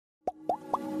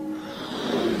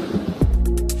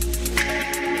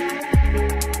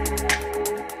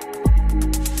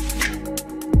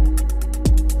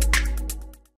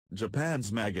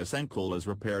Japan's mega-sinkhole is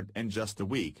repaired in just a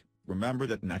week, remember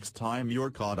that next time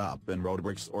you're caught up in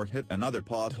roadworks or hit another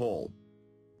pothole.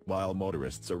 While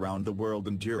motorists around the world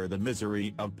endure the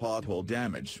misery of pothole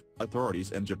damage,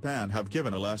 authorities in Japan have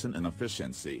given a lesson in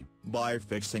efficiency by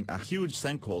fixing a huge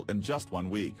sinkhole in just 1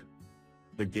 week.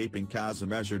 The gaping chasm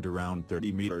measured around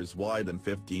 30 meters wide and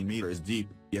 15 meters deep,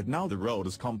 yet now the road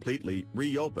is completely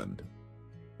reopened.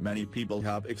 Many people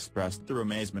have expressed their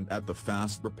amazement at the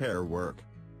fast repair work.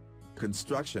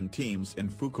 Construction teams in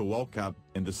Fukuoka,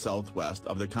 in the southwest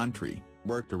of the country,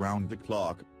 worked around the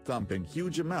clock, dumping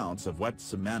huge amounts of wet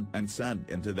cement and sand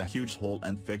into the huge hole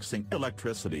and fixing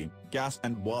electricity, gas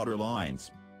and water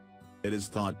lines. It is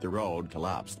thought the road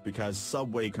collapsed because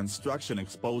subway construction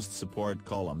exposed support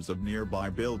columns of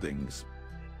nearby buildings.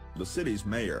 The city's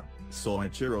mayor,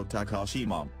 Soichiro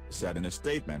Takashima, said in a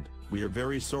statement, "We are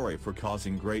very sorry for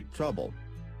causing great trouble."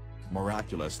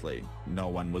 Miraculously, no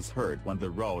one was hurt when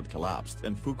the road collapsed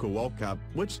in Fukuoka,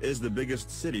 which is the biggest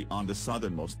city on the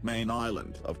southernmost main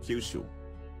island of Kyushu.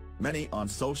 Many on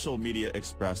social media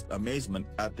expressed amazement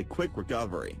at the quick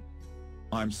recovery.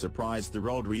 "I'm surprised the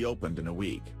road reopened in a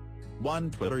week,"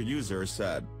 one Twitter user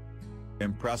said.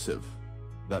 "Impressive.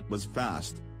 That was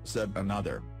fast," said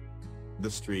another.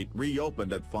 The street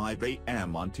reopened at 5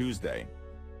 a.m. on Tuesday.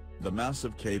 The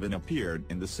massive cave-in appeared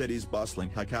in the city's bustling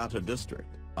Hakata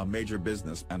district, a major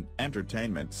business and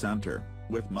entertainment center,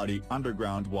 with muddy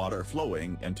underground water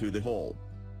flowing into the hole.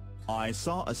 "I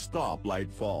saw a stoplight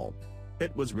fall.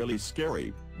 It was really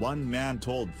scary," one man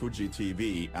told Fuji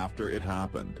TV after it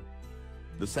happened.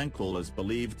 The sinkhole is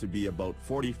believed to be about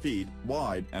 40 feet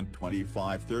wide and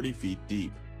 25–30 feet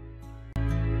deep.